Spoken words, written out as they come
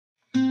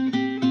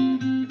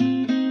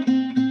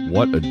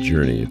What a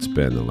journey it's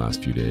been the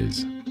last few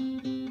days.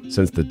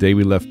 Since the day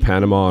we left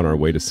Panama on our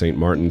way to St.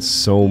 Martin,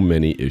 so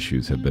many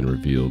issues have been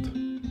revealed.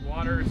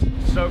 Water's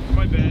soaked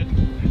my bed.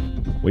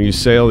 When you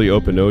sail the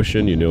open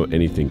ocean, you know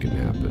anything can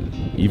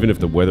happen. Even if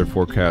the weather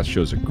forecast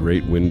shows a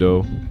great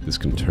window, this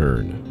can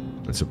turn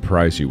and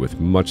surprise you with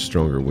much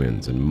stronger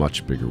winds and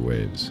much bigger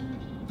waves.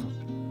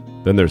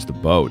 Then there's the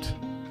boat.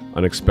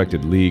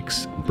 Unexpected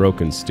leaks,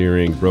 broken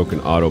steering, broken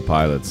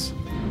autopilots.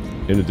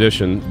 In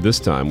addition, this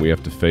time we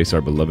have to face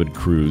our beloved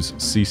crew's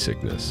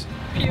seasickness.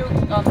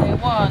 Puked on day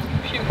one,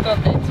 puked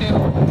on day two,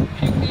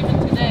 puked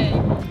even today.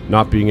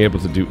 Not being able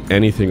to do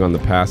anything on the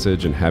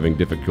passage and having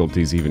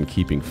difficulties even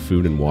keeping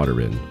food and water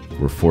in.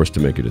 We're forced to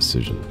make a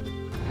decision.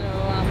 So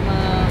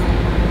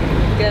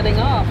I'm getting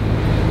off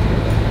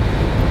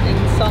in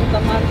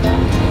Santa Marta.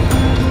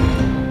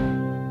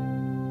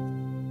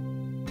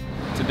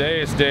 Today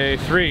is day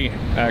 3,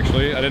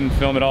 actually. I didn't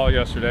film it all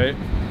yesterday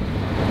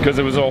because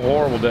it was a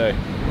horrible day.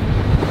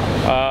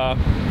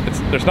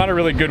 There's not a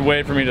really good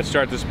way for me to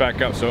start this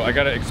back up, so I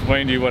gotta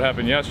explain to you what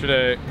happened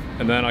yesterday,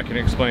 and then I can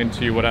explain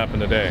to you what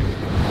happened today.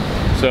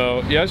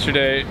 So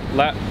yesterday,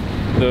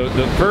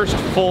 the first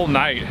full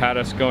night had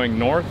us going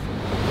north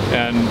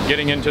and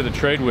getting into the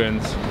trade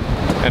winds,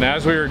 and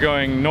as we were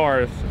going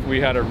north,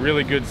 we had a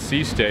really good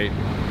sea state,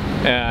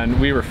 and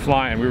we were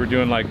flying. We were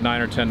doing like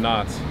 9 or 10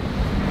 knots.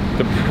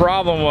 The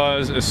problem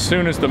was, as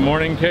soon as the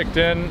morning kicked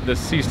in, the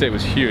sea state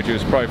was huge. It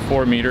was probably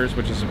 4 meters,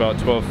 which is about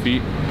 12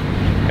 feet.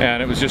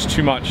 And it was just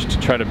too much to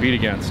try to beat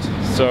against.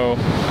 So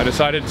I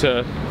decided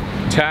to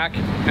tack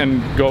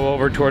and go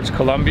over towards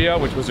Colombia,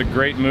 which was a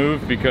great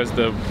move because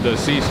the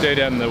sea state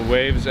and the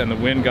waves and the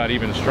wind got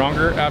even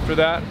stronger after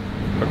that,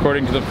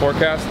 according to the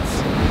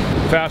forecasts.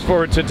 Fast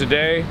forward to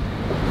today,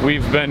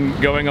 we've been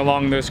going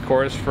along this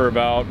course for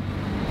about,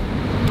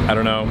 I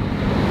don't know,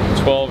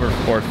 12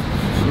 or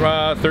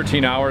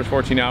 13 hours,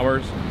 14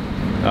 hours.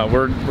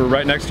 We're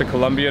right next to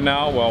Colombia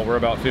now. Well, we're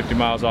about 50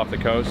 miles off the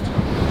coast,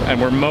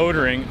 and we're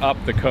motoring up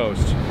the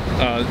coast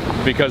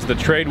because the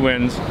trade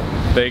winds,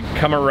 they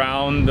come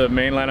around the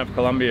mainland of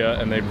Colombia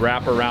and they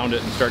wrap around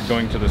it and start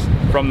going to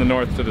from the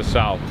north to the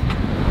south.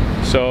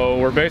 So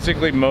we're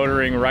basically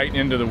motoring right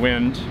into the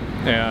wind,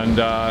 and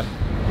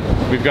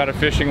we've got a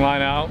fishing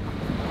line out,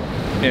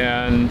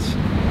 and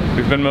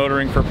we've been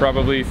motoring for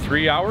probably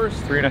 3 hours,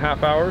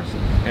 3.5 hours,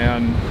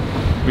 and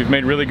we've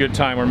made really good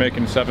time. We're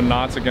making 7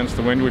 knots against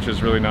the wind, which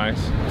is really nice.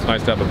 It's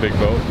nice to have a big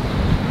boat.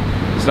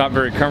 It's not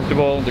very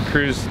comfortable. The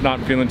crew's not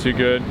feeling too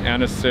good.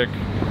 Anna's sick.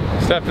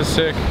 Steph is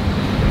sick.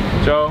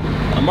 Joe?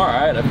 I'm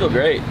alright, I feel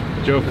great.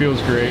 Joe feels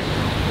great.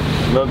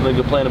 Nothing to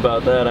complain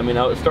about that. I mean,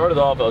 it started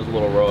off, I was a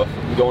little rough.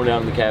 Going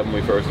down in the cabin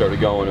when we first started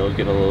going, I was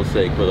getting a little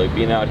sick. But like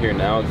being out here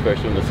now,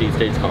 especially when the sea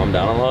states calm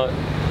down a lot,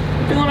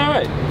 I'm feeling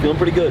alright. Feeling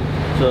pretty good.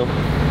 So,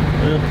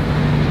 yeah.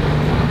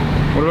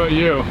 What about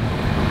you?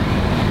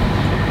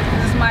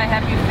 My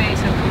happy face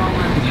at the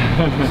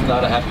moment. It's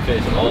not a happy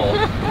face at all.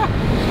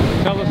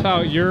 Tell us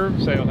how your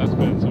sail has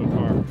been so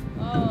far.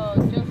 Oh,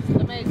 just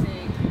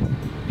amazing.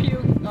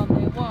 Puked on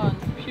day 1,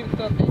 puked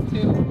on day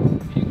 2,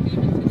 puked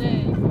even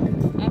today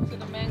after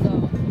the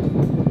mango.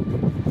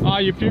 Ah,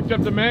 you puked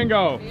up the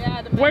mango.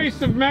 Yeah, the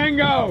waste of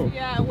mango.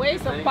 Yeah,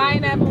 waste of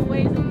pineapple,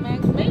 waste of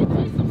mango, waste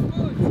of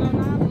food. So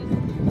now I'm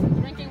just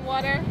drinking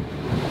water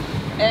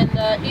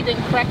and eating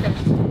crackers.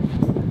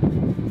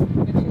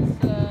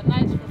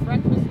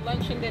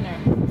 Lunch and dinner.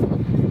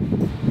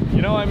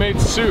 You know, I made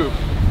soup.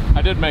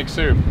 I did make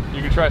soup.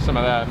 You can try some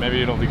of that.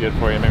 Maybe it'll be good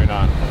for you, maybe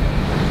not.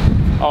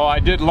 Oh, I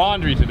did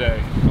laundry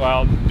today.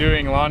 Well,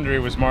 doing laundry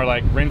was more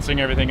like rinsing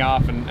everything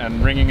off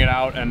and wringing it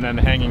out and then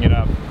hanging it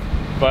up.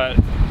 But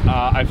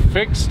I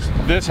fixed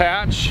this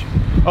hatch.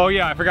 Oh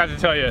yeah, I forgot to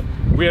tell you.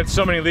 We had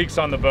so many leaks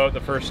on the boat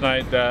the first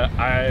night that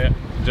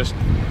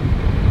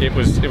it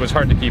was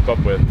hard to keep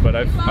up with. But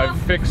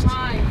I've fixed.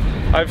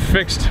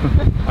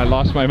 I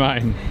lost my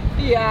mind.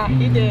 Yeah,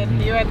 he did.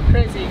 You went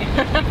crazy.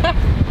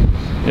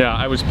 Yeah,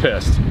 I was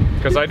pissed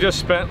because I just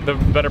spent the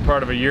better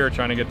part of a year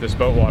trying to get this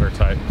boat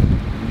watertight.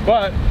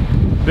 But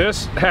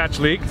this hatch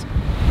leaked,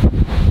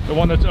 the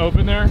one that's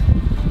open there,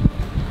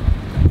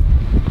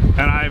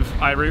 and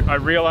I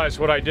realized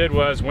what I did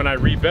was when I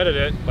rebedded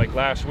it like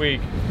last week,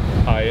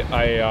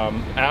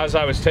 as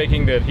I was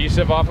taking the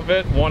adhesive off of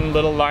it, one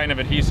little line of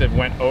adhesive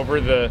went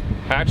over the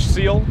hatch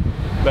seal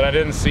that I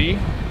didn't see,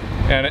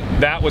 and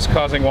that was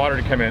causing water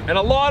to come in, and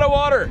a lot of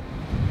water.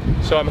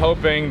 So I'm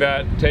hoping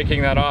that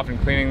taking that off and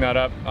cleaning that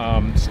up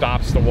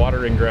stops the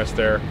water ingress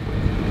there,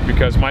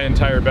 because my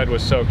entire bed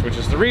was soaked, which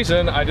is the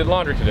reason I did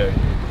laundry today.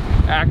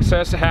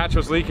 Access hatch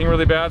was leaking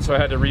really bad, so I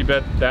had to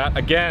rebed that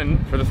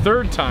again for the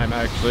 3rd time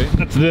actually.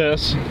 That's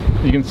this.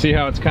 You can see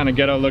how it's kind of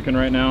ghetto looking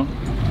right now,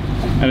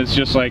 and it's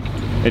just like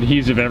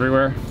adhesive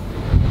everywhere.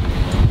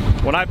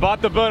 When I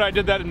bought the boat, I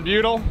did that in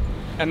butyl,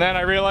 and then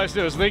I realized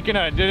it was leaking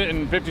and I did it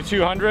in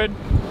 5200.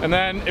 And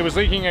then it was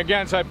leaking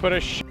again, so I put a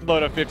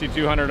shitload of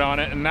 5200 on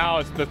it, and now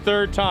it's the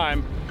 3rd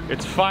time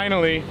it's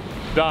finally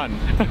done.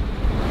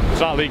 It's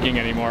not leaking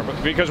anymore,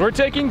 but because we're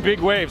taking big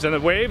waves, and the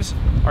waves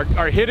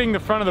are hitting the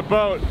front of the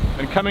boat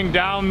and coming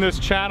down this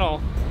channel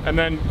and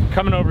then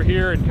coming over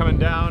here and coming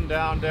down,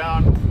 down,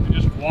 down, and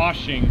just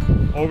washing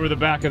over the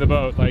back of the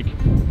boat. Like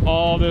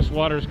all this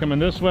water is coming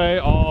this way,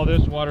 all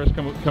this water is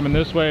coming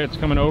this way. It's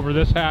coming over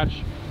this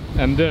hatch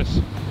and this,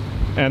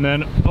 and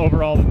then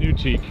over all the new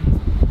teak.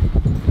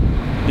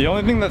 The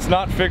only thing that's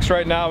not fixed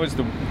right now is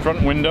the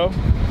front window.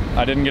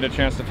 I didn't get a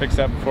chance to fix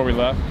that before we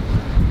left,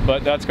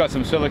 but that's got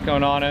some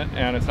silicone on it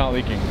and it's not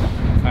leaking.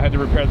 I had to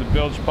repair the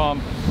bilge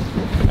pump.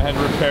 I had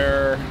to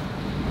repair,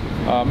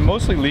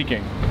 mostly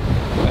leaking.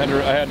 I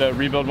had to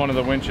rebuild one of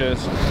the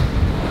winches.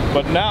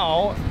 But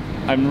now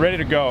I'm ready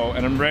to go,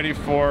 and I'm ready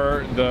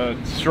for the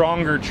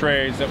stronger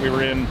trades that we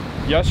were in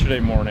yesterday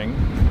morning.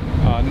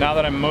 Now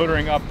that I'm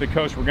motoring up the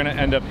coast, we're gonna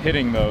end up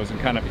hitting those and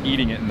kind of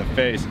eating it in the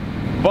face.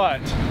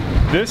 But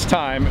this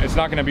time, it's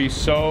not gonna be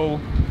so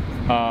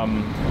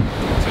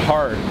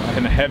hard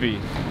and heavy,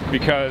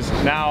 because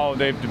now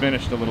they've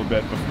diminished a little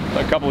bit.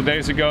 A couple of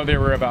days ago, they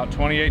were about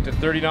 28 to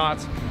 30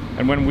 knots,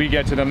 and when we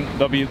get to them,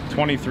 they'll be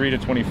 23 to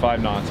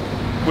 25 knots,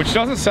 which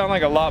doesn't sound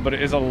like a lot, but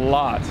it is a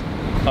lot.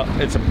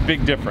 It's a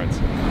big difference.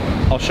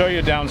 I'll show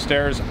you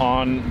downstairs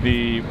on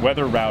the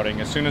weather routing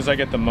as soon as I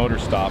get the motor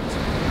stopped,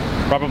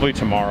 probably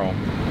tomorrow.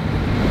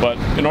 But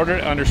in order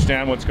to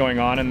understand what's going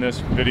on in this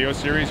video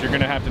series, you're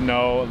gonna have to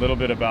know a little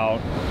bit about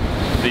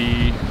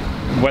the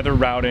weather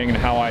routing and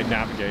how I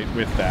navigate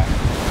with that.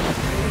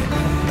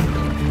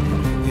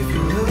 If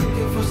you're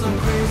looking for some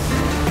crazy,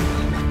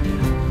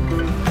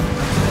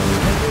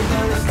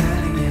 everybody's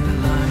standing in a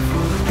line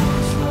for the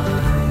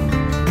coastline.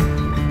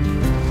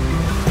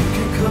 You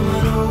can come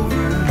on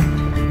over,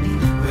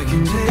 we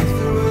can take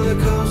the roller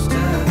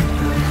coaster.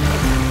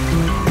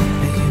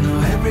 And you know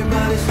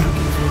everybody's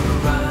looking for a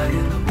ride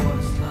in the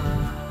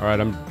waterslide. All right,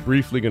 I'm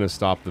briefly going to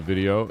stop the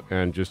video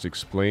and just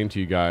explain to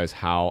you guys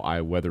how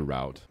I weather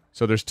route.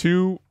 So there's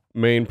two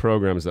main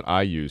programs that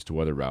I use to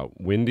weather route,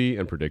 Windy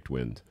and Predict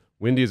Wind.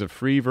 Windy is a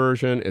free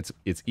version. It's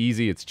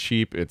easy, it's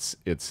cheap, it's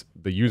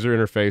the user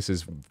interface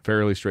is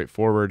fairly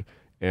straightforward,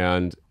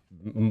 and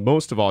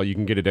most of all, you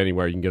can get it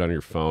anywhere. You can get it on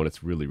your phone.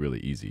 It's really, really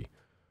easy.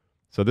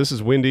 So this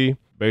is Windy.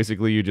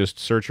 Basically, you just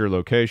search your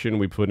location.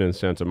 We put in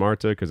Santa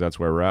Marta because that's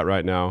where we're at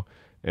right now,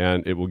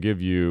 and it will give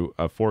you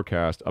a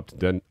forecast up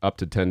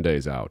to 10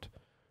 days out.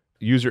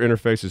 User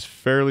interface is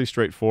fairly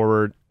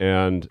straightforward,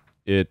 and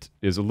it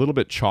is a little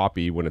bit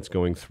choppy when it's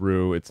going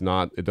through. It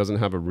doesn't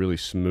have a really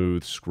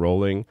smooth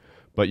scrolling,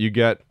 but you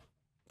get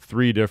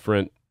 3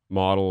 different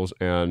models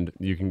and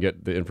you can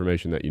get the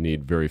information that you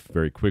need very,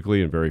 very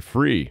quickly and very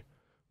free,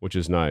 which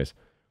is nice.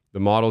 The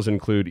models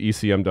include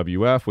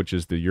ECMWF, which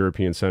is the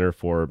European Center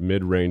for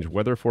Mid-Range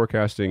Weather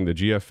Forecasting, the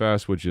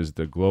GFS, which is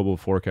the Global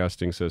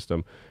Forecasting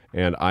System,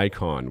 and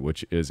ICON,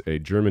 which is a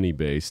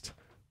Germany-based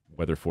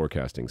weather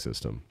forecasting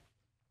system.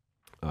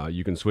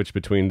 You can switch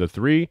between the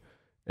 3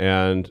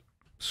 and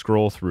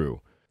scroll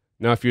through.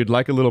 Now, if you'd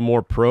like a little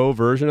more pro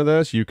version of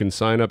this, you can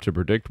sign up to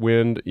Predict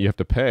Wind. You have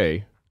to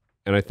pay,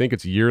 and I think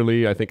it's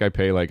yearly. I think I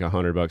pay like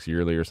 $100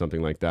 yearly or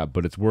something like that,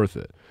 but it's worth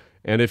it.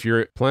 And if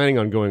you're planning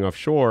on going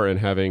offshore and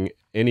having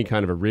any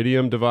kind of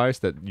Iridium device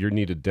that you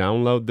need to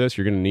download this,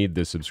 you're going to need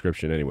this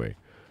subscription anyway.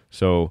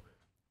 So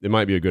it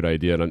might be a good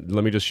idea. And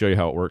let me just show you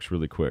how it works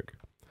really quick.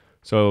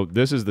 So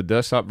this is the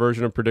desktop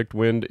version of Predict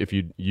Wind. If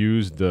you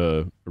use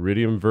the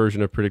Iridium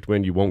version of Predict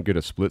Wind, you won't get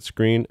a split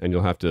screen, and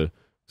you'll have to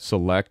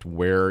select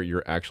where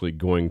you're actually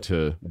going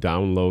to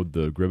download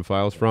the grid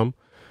files from.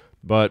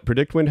 But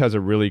Predict Wind has a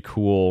really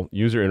cool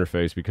user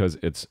interface because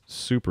it's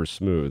super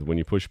smooth. When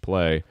you push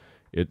play,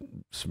 it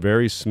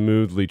very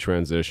smoothly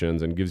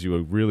transitions and gives you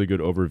a really good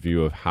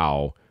overview of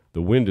how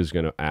the wind is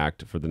going to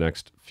act for the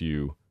next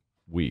few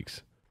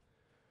weeks.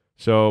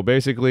 So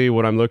basically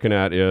what I'm looking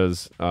at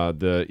is I'm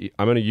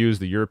going to use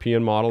the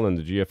European model and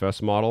the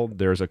GFS model.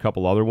 There's a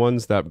couple other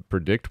ones that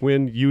Predict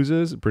Wind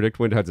uses. Predict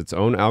Wind has its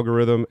own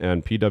algorithm,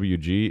 and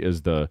PWG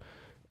is the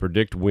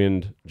Predict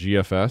Wind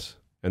GFS,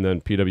 and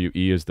then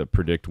PWE is the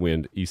Predict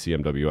Wind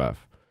ECMWF.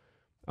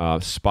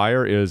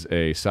 Spire is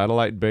a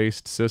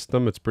satellite-based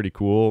system. It's pretty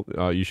cool.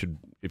 You should,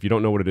 if you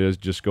don't know what it is,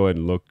 just go ahead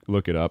and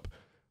look it up.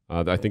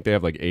 I think they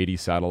have like 80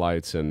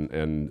 satellites,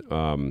 and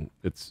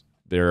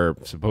they're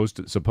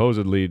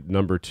supposedly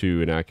number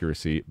 2 in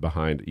accuracy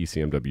behind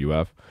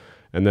ECMWF.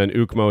 And then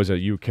UCMO is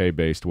a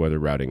UK-based weather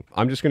routing.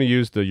 I'm just going to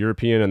use the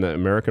European and the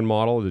American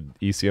model, the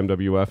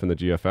ECMWF and the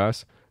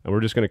GFS, and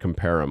we're just going to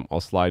compare them.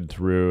 I'll slide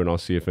through and I'll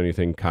see if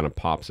anything kind of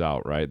pops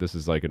out, right? This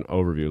is like an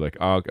overview, like,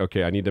 oh,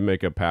 okay, I need to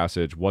make a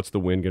passage. What's the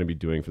wind going to be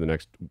doing for the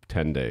next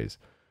 10 days?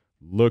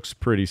 Looks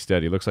pretty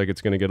steady. Looks like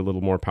it's going to get a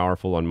little more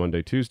powerful on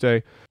Monday,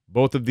 Tuesday.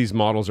 Both of these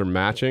models are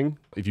matching.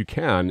 If you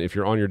can, if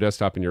you're on your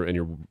desktop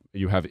and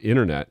you have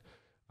internet,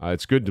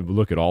 it's good to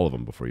look at all of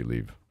them before you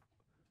leave.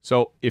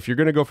 So if you're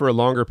going to go for a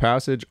longer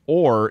passage,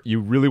 or you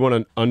really want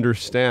to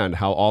understand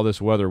how all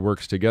this weather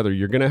works together,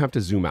 you're going to have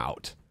to zoom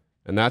out.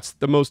 And that's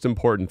the most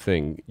important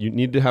thing. You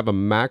need to have a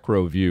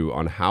macro view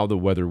on how the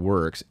weather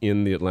works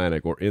in the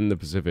Atlantic or in the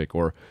Pacific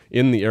or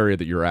in the area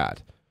that you're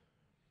at.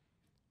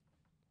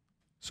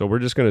 So we're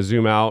just going to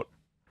zoom out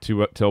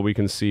till we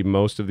can see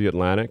most of the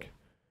Atlantic.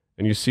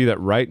 And you see that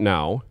right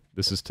now,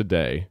 this is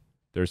today,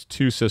 there's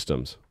 2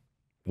 systems.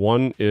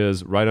 One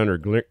is right under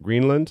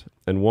Greenland,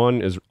 and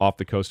one is off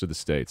the coast of the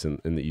States in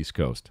the East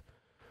Coast.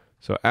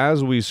 So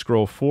as we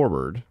scroll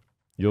forward,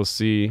 you'll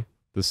see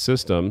the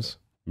systems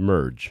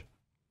merge.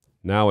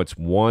 Now it's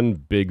one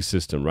big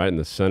system right in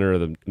the center of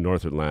the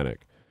North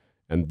Atlantic.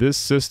 And this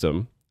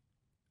system,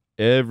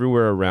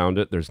 everywhere around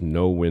it, there's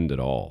no wind at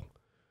all.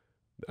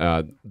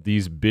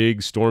 These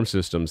big storm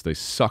systems, they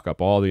suck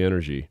up all the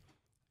energy.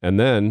 And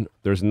then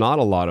there's not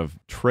a lot of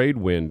trade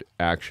wind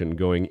action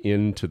going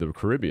into the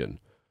Caribbean.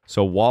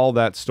 So while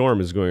that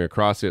storm is going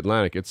across the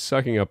Atlantic, it's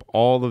sucking up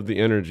all of the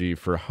energy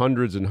for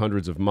hundreds and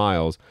hundreds of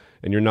miles,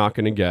 and you're not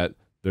going to get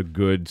the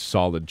good,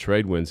 solid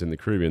trade winds in the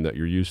Caribbean that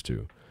you're used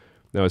to.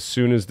 Now, as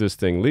soon as this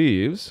thing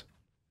leaves,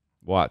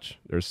 watch.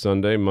 There's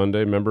Sunday, Monday.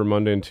 Remember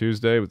Monday and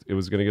Tuesday? It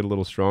was going to get a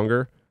little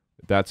stronger.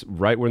 That's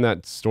right when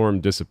that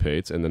storm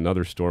dissipates and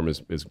another storm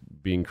is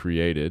being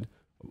created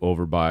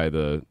over by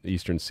the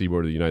eastern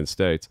seaboard of the United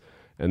States.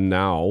 And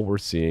now we're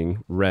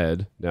seeing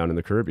red down in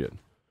the Caribbean.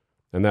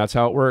 And that's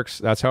how it works.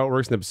 That's how it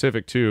works in the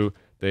Pacific, too.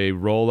 They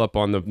roll up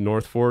on the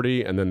North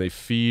 40, and then they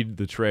feed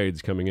the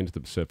trades coming into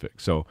the Pacific.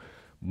 So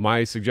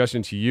my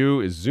suggestion to you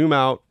is zoom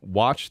out,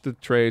 watch the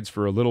trades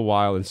for a little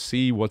while, and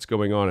see what's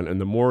going on. And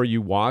the more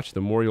you watch,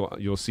 the more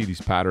you'll see these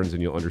patterns,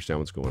 and you'll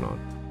understand what's going on.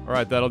 All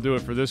right, that'll do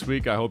it for this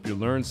week. I hope you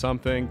learned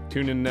something.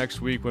 Tune in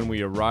next week when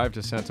we arrive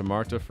to Santa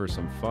Marta for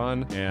some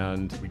fun,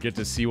 and we get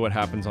to see what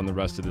happens on the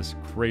rest of this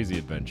crazy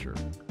adventure.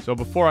 So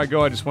before I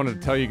go, I just wanted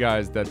to tell you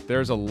guys that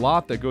there's a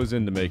lot that goes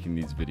into making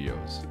these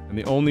videos. And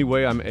the only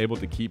way I'm able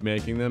to keep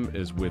making them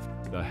is with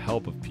the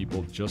help of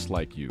people just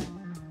like you.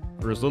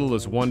 For as little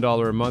as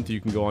 $1 a month,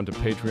 you can go on to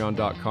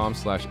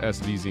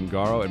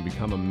patreon.com/SVZingaro and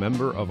become a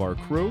member of our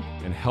crew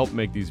and help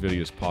make these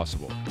videos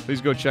possible.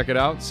 Please go check it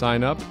out,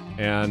 sign up,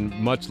 and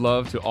much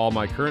love to all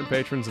my current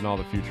patrons and all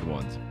the future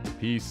ones.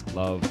 Peace,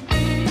 love.